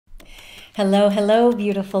Hello, hello,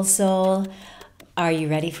 beautiful soul. Are you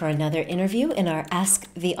ready for another interview in our Ask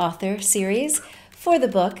the Author series for the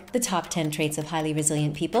book, The Top 10 Traits of Highly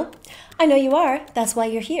Resilient People? I know you are. That's why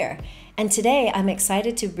you're here. And today I'm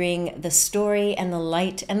excited to bring the story and the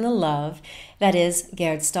light and the love that is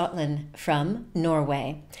Gerd Stautland from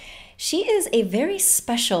Norway. She is a very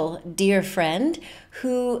special dear friend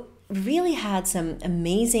who really had some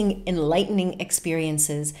amazing, enlightening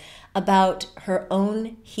experiences about her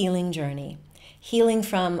own healing journey, healing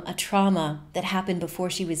from a trauma that happened before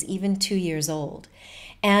she was even 2 years old.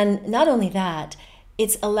 And not only that,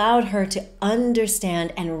 it's allowed her to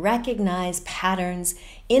understand and recognize patterns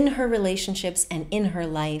in her relationships and in her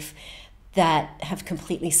life that have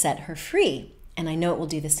completely set her free. And I know it will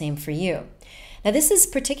do the same for you. Now, this is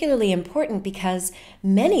particularly important because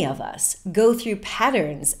many of us go through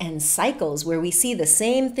patterns and cycles where we see the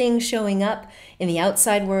same thing showing up in the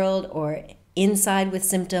outside world or inside with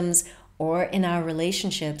symptoms or in our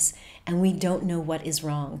relationships, and we don't know what is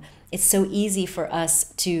wrong. It's so easy for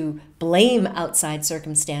us to blame outside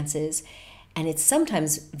circumstances, and it's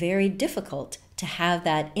sometimes very difficult to have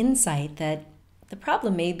that insight that the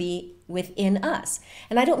problem may be within us.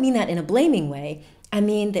 And I don't mean that in a blaming way. I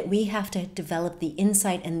mean that we have to develop the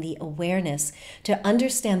insight and the awareness to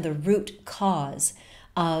understand the root cause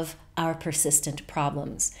of our persistent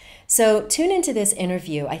problems. So tune into this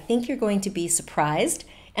interview. I think you're going to be surprised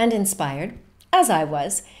and inspired, as I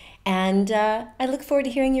was, and I look forward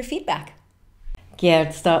to hearing your feedback.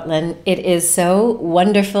 Gerd Stautland, it is so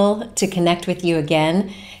wonderful to connect with you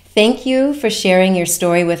again. Thank you for sharing your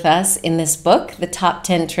story with us in this book, The Top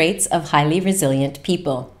 10 Traits of Highly Resilient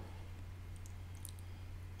People.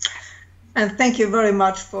 And thank you very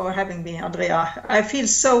much for having me, Andrea. I feel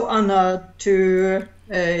so honored to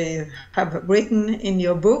have written in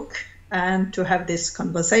your book and to have this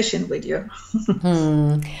conversation with you.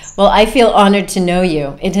 Well, I feel honored to know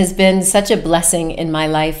you. It has been such a blessing in my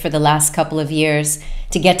life for the last couple of years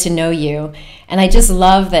to get to know you. And I just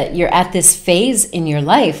love that you're at this phase in your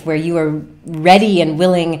life where you are ready and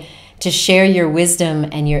willing to share your wisdom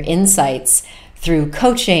and your insights through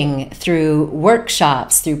coaching, through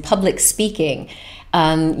workshops, through public speaking.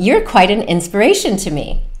 You're quite an inspiration to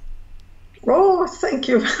me. Oh, thank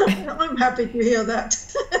you. I'm happy to hear that.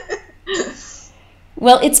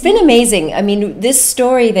 Well, it's been amazing. I mean, this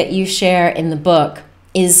story that you share in the book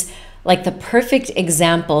is like the perfect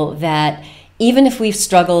example that even if we've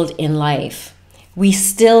struggled in life, we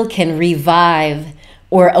still can revive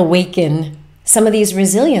or awaken some of these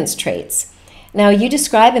resilience traits. Now, you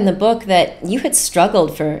describe in the book that you had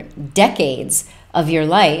struggled for decades of your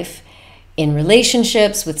life in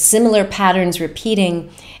relationships with similar patterns repeating.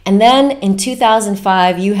 And then in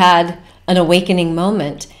 2005, you had an awakening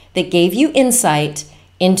moment that gave you insight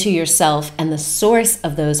into yourself and the source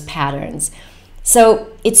of those patterns. So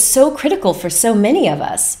it's so critical for so many of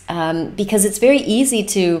us because it's very easy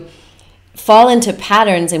to fall into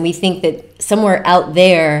patterns and we think that somewhere out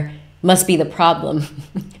there must be the problem.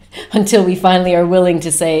 Until we finally are willing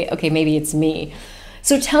to say, okay, maybe it's me.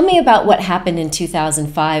 So tell me about what happened in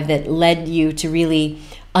 2005 that led you to really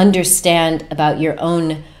understand about your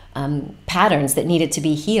own patterns that needed to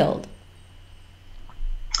be healed.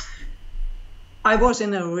 I was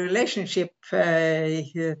in a relationship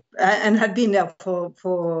and had been there for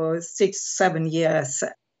 6-7 years.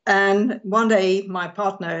 And one day my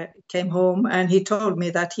partner came home and he told me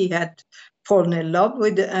that he had fallen in love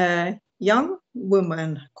with a young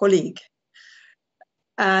woman colleague,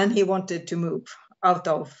 and he wanted to move out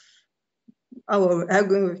of our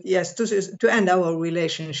to end our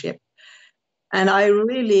relationship. And I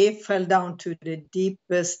really fell down to the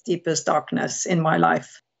deepest darkness in my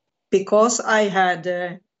life because I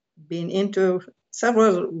had been into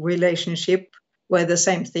several relationships where the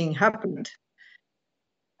same thing happened,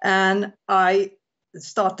 and I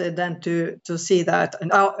started then to see that.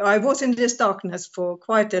 And I was in this darkness for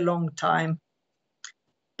quite a long time.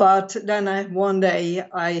 But then one day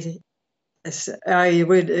I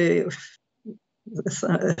really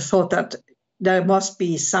thought that there must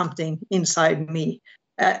be something inside me.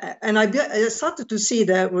 And I started to see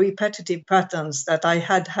the repetitive patterns that I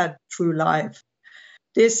had through life.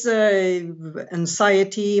 This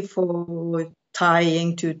anxiety for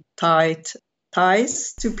tying to tight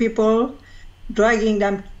ties to people, dragging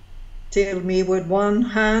them to me with one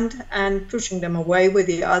hand and pushing them away with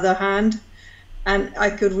the other hand. And I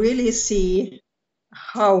could really see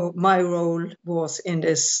how my role was in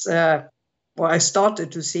this. I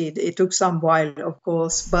started to see it. It took some while, of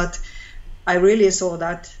course, but I really saw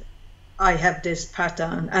that I have this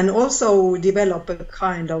pattern and also develop a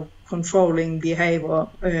kind of controlling behavior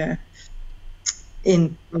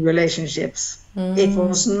in relationships. It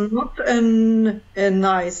was not a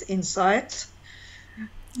nice insight,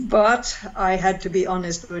 but I had to be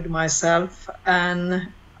honest with myself, and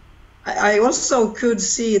I also could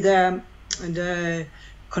see the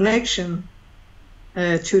connection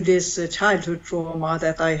to this childhood trauma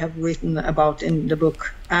that I have written about in the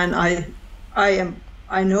book, and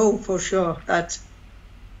I know for sure that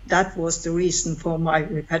that was the reason for my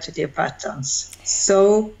repetitive patterns.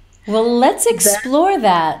 So, well, let's explore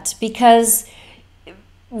that, because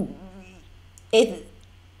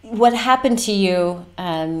what happened to you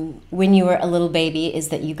when you were a little baby is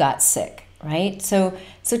that you got sick, right? So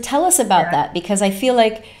tell us about that, because I feel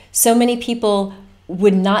like so many people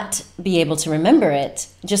would not be able to remember it,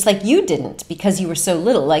 just like you didn't, because you were so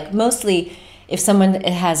little. Like, mostly if someone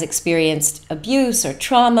has experienced abuse or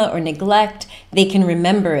trauma or neglect, they can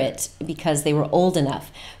remember it because they were old enough.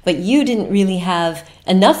 But you didn't really have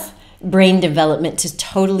enough brain development to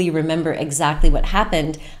totally remember exactly what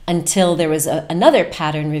happened until there was another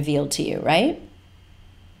pattern revealed to you, right?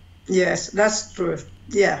 Yes, that's true.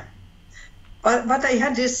 Yeah. But I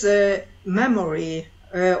had this memory,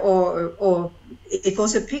 or it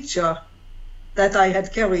was a picture that I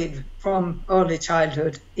had carried from early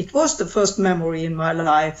childhood. It was the first memory in my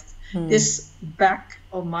life. This back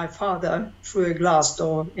of my father through a glass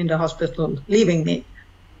door in the hospital, leaving me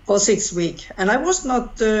for 6 weeks. And I was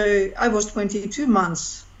not, I was 22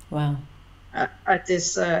 months. Wow. At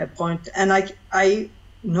this point. And I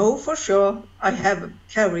know for sure I have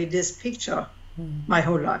carried this picture my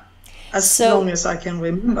whole life, as long as I can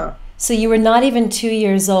remember. So you were not even 2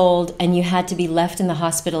 years old and you had to be left in the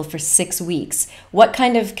hospital for 6 weeks. What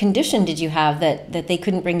kind of condition did you have that they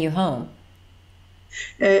couldn't bring you home?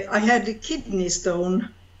 I had a kidney stone,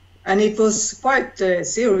 and it was quite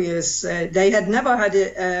serious. They had never had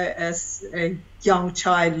a young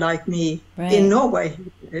child like me in Norway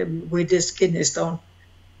with this kidney stone.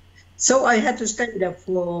 So I had to stay there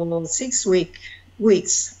for 6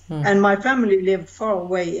 weeks. And my family lived far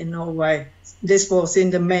away in Norway. This was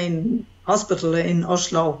in the main hospital in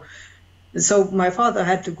Oslo. So my father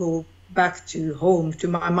had to go back to home to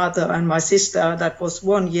my mother and my sister that was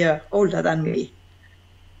 1 year older than me.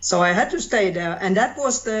 So I had to stay there, and that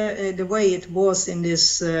was the way it was in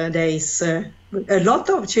these days. A lot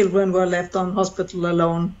of children were left on hospital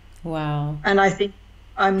alone. Wow. And I think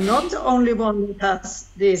I'm not the only one that has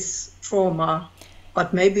this trauma,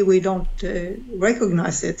 but maybe we don't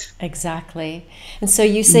recognize it. Exactly. And so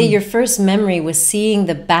you say your first memory was seeing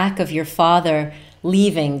the back of your father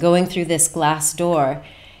leaving, going through this glass door,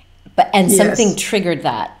 and something triggered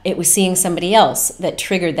that. It was seeing somebody else that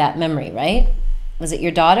triggered that memory, right? Was it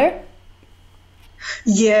your daughter?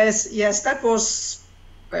 Yes, that was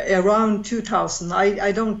around 2000.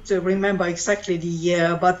 I don't remember exactly the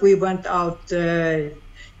year, but we went out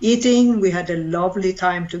eating. We had a lovely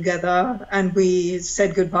time together, and we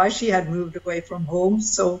said goodbye. She had moved away from home,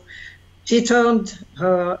 so she turned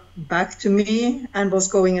her back to me and was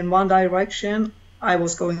going in one direction. I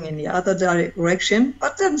was going in the other direction,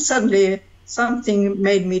 but then suddenly something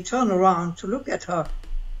made me turn around to look at her,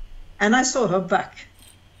 and I saw her back.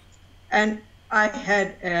 And I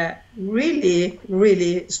had a really,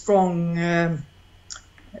 really strong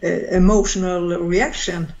emotional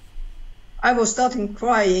reaction. I was starting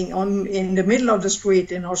crying in the middle of the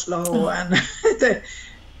street in Oslo, and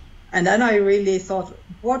then I really thought,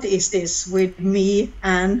 what is this with me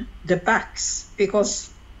and the backs? Because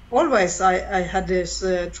always I had this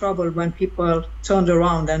trouble when people turned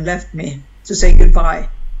around and left me to say goodbye.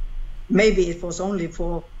 Maybe it was only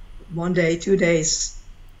for 1 day, 2 days,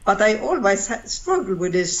 but I always struggled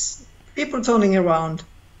with this, people turning around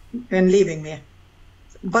and leaving me.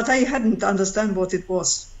 But I hadn't understand what it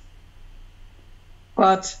was.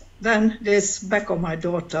 But then this back of my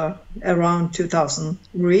daughter around 2000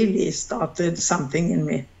 really started something in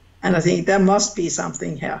me. And I think there must be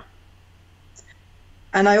something here.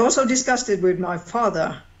 And I also discussed it with my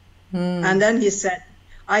father. And then he said,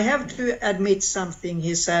 I have to admit something.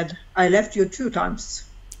 He said, I left you 2 times.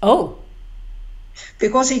 Oh.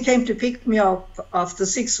 Because he came to pick me up after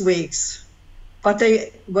 6 weeks. But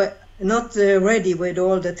they were not ready with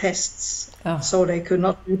all the tests. So they could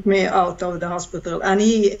not get me out of the hospital. And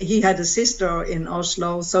he had a sister in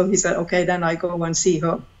Oslo. So he said, okay, then I go and see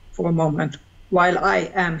her for a moment while I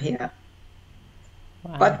am here.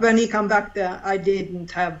 Wow. But when he come back there, I didn't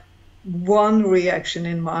have one reaction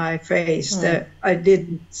in my face. I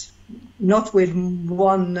didn't, not with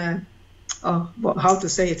one, how to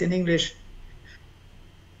say it in English?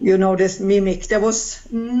 You know, this mimic. There was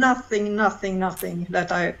nothing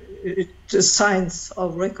that the signs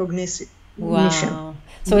of recognition. Wow.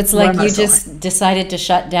 So it's like you just decided to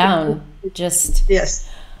shut down. Just yes,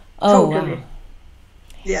 oh totally. wow.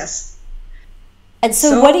 Yes. And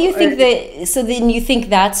so what do you think so then you think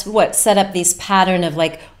that's what set up this pattern of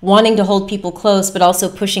like wanting to hold people close, but also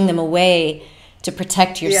pushing them away to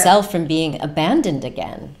protect yourself from being abandoned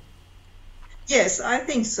again? Yes, I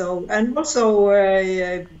think so. And also,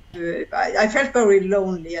 I felt very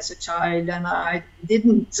lonely as a child, and I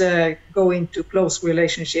didn't go into close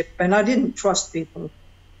relationship, and I didn't trust people.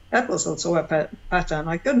 That was also a pattern.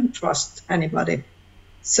 I couldn't trust anybody.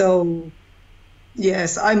 So,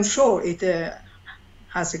 yes, I'm sure it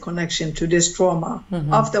has a connection to this trauma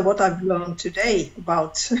after what I've learned today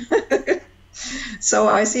about. So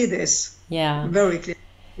I see this very clearly.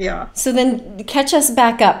 Yeah. So then catch us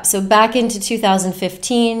back up. So back into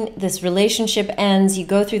 2015, this relationship ends, you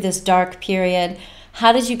go through this dark period.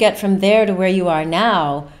 How did you get from there to where you are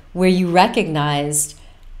now, where you recognized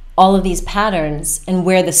all of these patterns and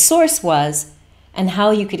where the source was and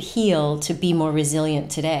how you could heal to be more resilient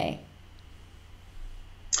today?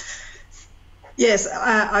 Yes,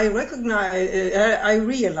 I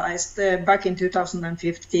realized back in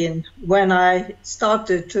 2015 when I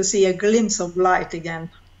started to see a glimpse of light again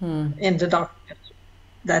in the darkness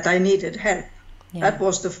that I needed help. That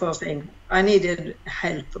was the first thing. I needed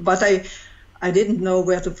help, but I didn't know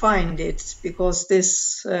where to find it because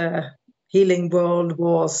this healing world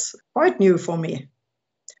was quite new for me.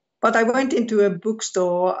 But I went into a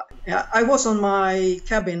bookstore. I was on my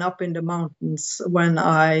cabin up in the mountains when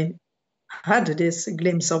I had this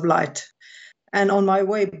glimpse of light. And on my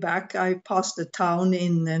way back, I passed a town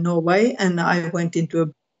in Norway and I went into a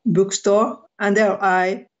bookstore. And there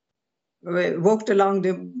I walked along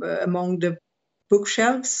among the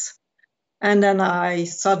bookshelves. And then I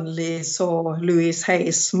suddenly saw Louise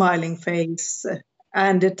Hay's smiling face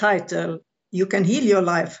and the title, You Can Heal Your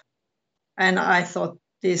Life. And I thought,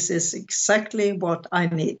 this is exactly what I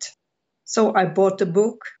need. So I bought the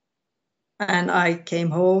book. And I came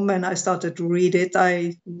home and I started to read it.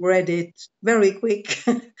 I read it very quick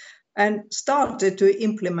and started to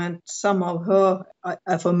implement some of her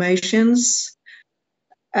affirmations.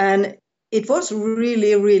 And it was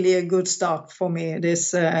really, really a good start for me,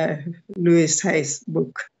 this Louise Hay's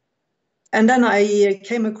book. And then I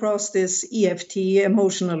came across this EFT,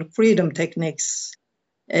 emotional freedom techniques.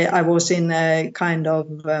 I was in a kind of,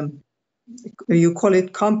 you call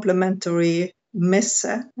it complementary messe,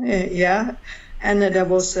 and there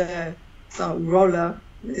was a roller.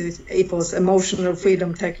 It was emotional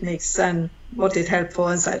freedom techniques and what it helped for.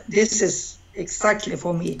 And said, this is exactly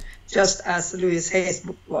for me, just as Louise Hay's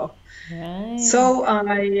book was. Right. So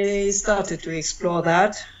I started to explore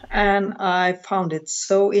that, and I found it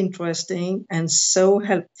so interesting and so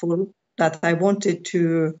helpful that I wanted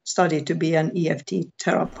to study to be an EFT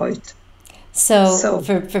therapist. So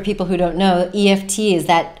for people who don't know, EFT is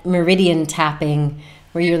that meridian tapping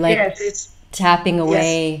where you're like tapping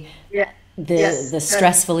away the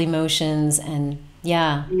stressful emotions and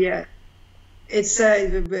it's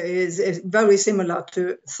very similar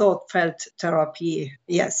to thought felt therapy.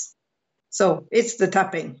 Yes, so it's the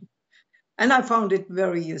tapping, and I found it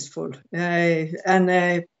very useful. I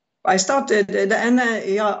started, and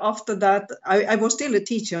after that, I was still a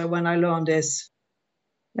teacher when I learned this.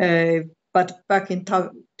 But back in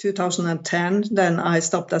 2010, then I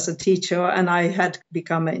stopped as a teacher and I had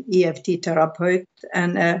become an EFT therapist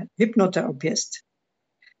and a hypnotherapist.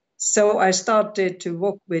 So I started to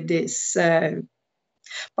work with this.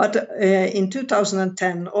 But in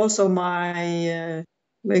 2010, also my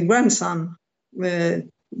grandson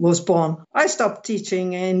was born. I stopped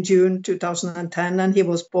teaching in June 2010 and he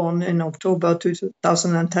was born in October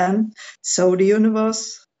 2010. So the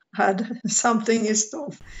universe had something in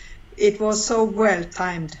store. It was so well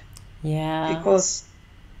timed. Yeah. Because,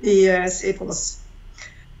 yes, it was.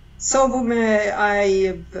 So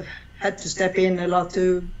I had to step in a lot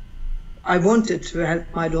to, I wanted to help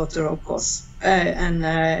my daughter, of course. And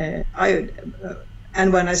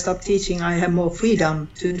when I stopped teaching, I had more freedom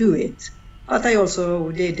to do it. But I also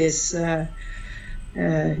did this EFT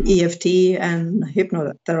and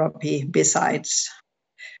hypnotherapy besides.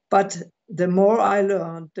 But the more I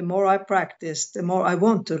learned, the more I practiced, the more I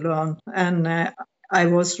want to learn. And I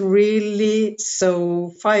was really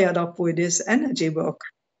so fired up with this energy work.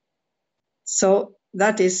 So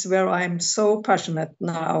that is where I'm so passionate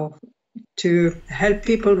now, to help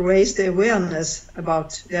people raise the awareness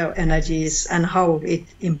about their energies and how it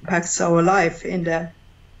impacts our life in the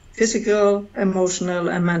physical, emotional,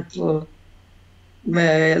 and mental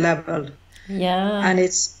level. Yeah. And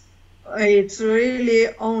it's really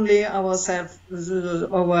only ourselves,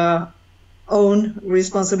 our own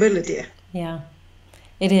responsibility. Yeah.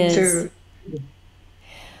 It is.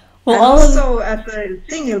 And also, as a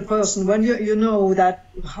single person, when you know that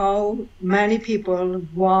how many people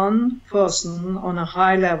one person on a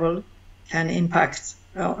high level can impact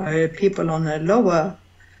people on a lower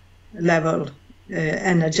level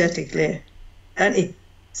energetically, and it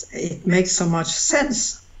makes so much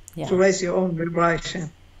sense to raise your own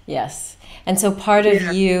vibration. Yes. And so part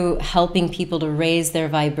of you helping people to raise their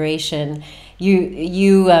vibration,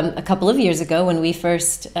 you a couple of years ago when we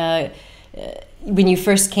first when you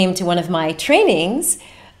first came to one of my trainings,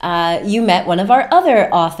 you met one of our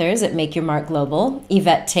other authors at Make Your Mark Global,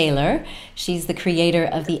 Yvette Taylor. She's the creator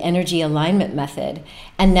of the Energy Alignment Method.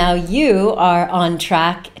 And now you are on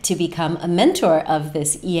track to become a mentor of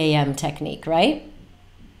this EAM technique, right?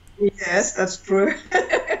 Yes, that's true.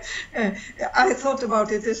 I thought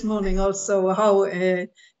about it this morning also, how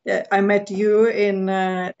I met you in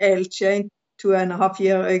Elche 2.5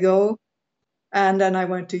 years ago. And then I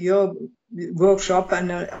went to your workshop, and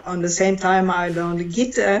on the same time I learned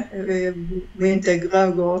Gitte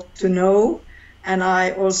Winter to know. And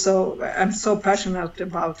I also am so passionate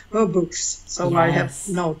about her books. So I have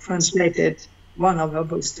now translated one of her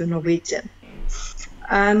books to Norwegian.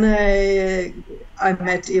 And I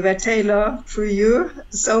met Yvette Taylor through you.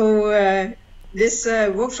 So this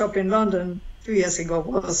workshop in London 2 years ago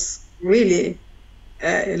was really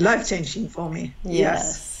life-changing for me.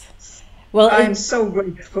 Yes. Well, I'm so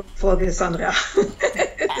grateful for this, Andrea.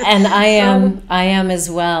 And I am as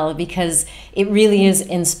well, because it really is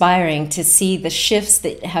inspiring to see the shifts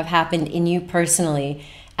that have happened in you personally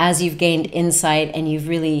as you've gained insight and you've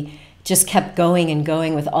really just kept going and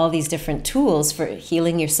going with all these different tools for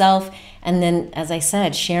healing yourself. And then, as I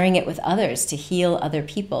said, sharing it with others to heal other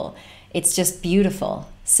people. It's just beautiful.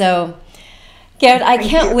 So, Gerd, I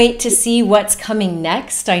can't wait to see what's coming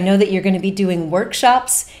next. I know that you're going to be doing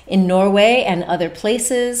workshops in Norway and other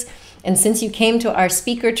places. And since you came to our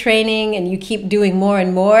speaker training and you keep doing more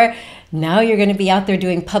and more, now you're going to be out there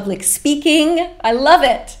doing public speaking. I love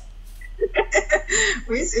it.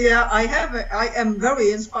 I am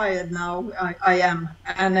very inspired now. I am.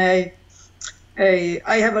 And I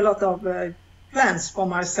have a lot of plans for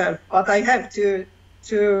myself, but I have to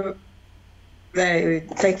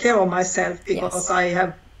take care of myself, because I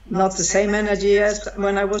have not the same energy as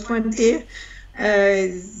when I was 20.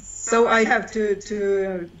 So I have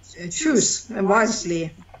to choose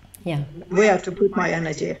wisely where to put my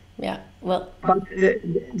energy. Yeah. Well, but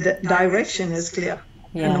the direction is clear.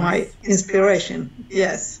 And my inspiration.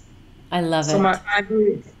 Yes. I love it. So I'm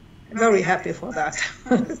very, very happy for that.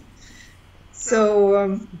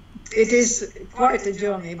 So it is quite a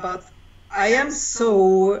journey, but I am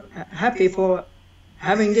so happy for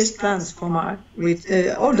having these plans for my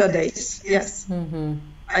older days. Yes. Mm-hmm.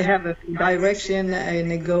 I have a direction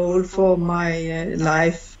and a goal for my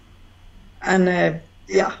life. And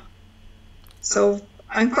so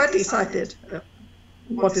I'm quite excited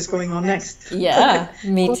what is going on next. Yeah,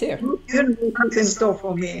 me too. What's in store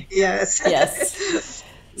for me. Yes. Yes.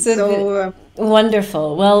 So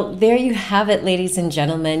wonderful. Well, there you have it, ladies and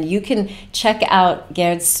gentlemen. You can check out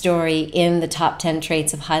Gerd's story in the Top 10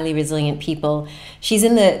 Traits of Highly Resilient People. She's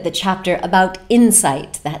in the chapter about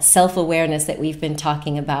insight, that self-awareness that we've been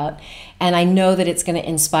talking about. And I know that it's going to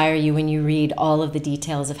inspire you when you read all of the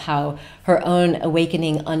details of how her own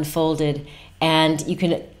awakening unfolded. And you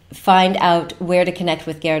can find out where to connect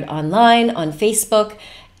with Gerd online, on Facebook.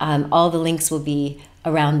 All the links will be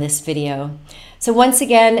around this video. So once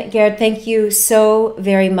again, Gerd, thank you so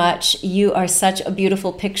very much. You are such a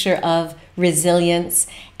beautiful picture of resilience,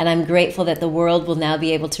 and I'm grateful that the world will now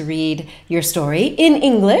be able to read your story in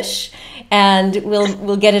English, and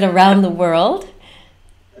we'll get it around the world.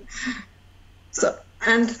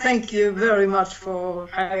 And thank you very much for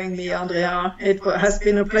having me, Andrea. It has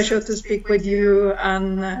been a pleasure to speak with you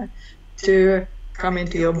and to come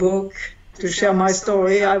into your book, to share my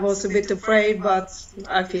story. I was a bit afraid, but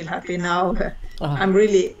I feel happy now. I'm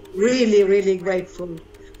really, really, really grateful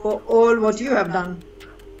for all what you have done.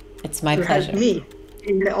 It's my pleasure. To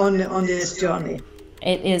help me on this journey.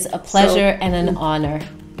 It is a pleasure and an honor.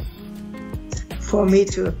 For me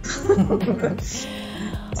too.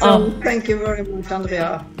 So thank you very much,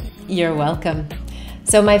 Andrea. You're welcome.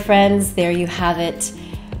 So my friends, there you have it.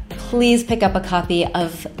 Please pick up a copy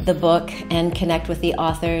of the book and connect with the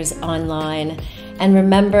authors online. And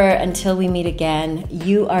remember, until we meet again,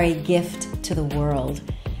 you are a gift to the world.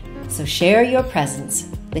 So share your presence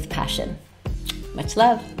with passion. Much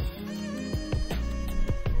love.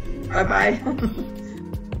 Bye-bye.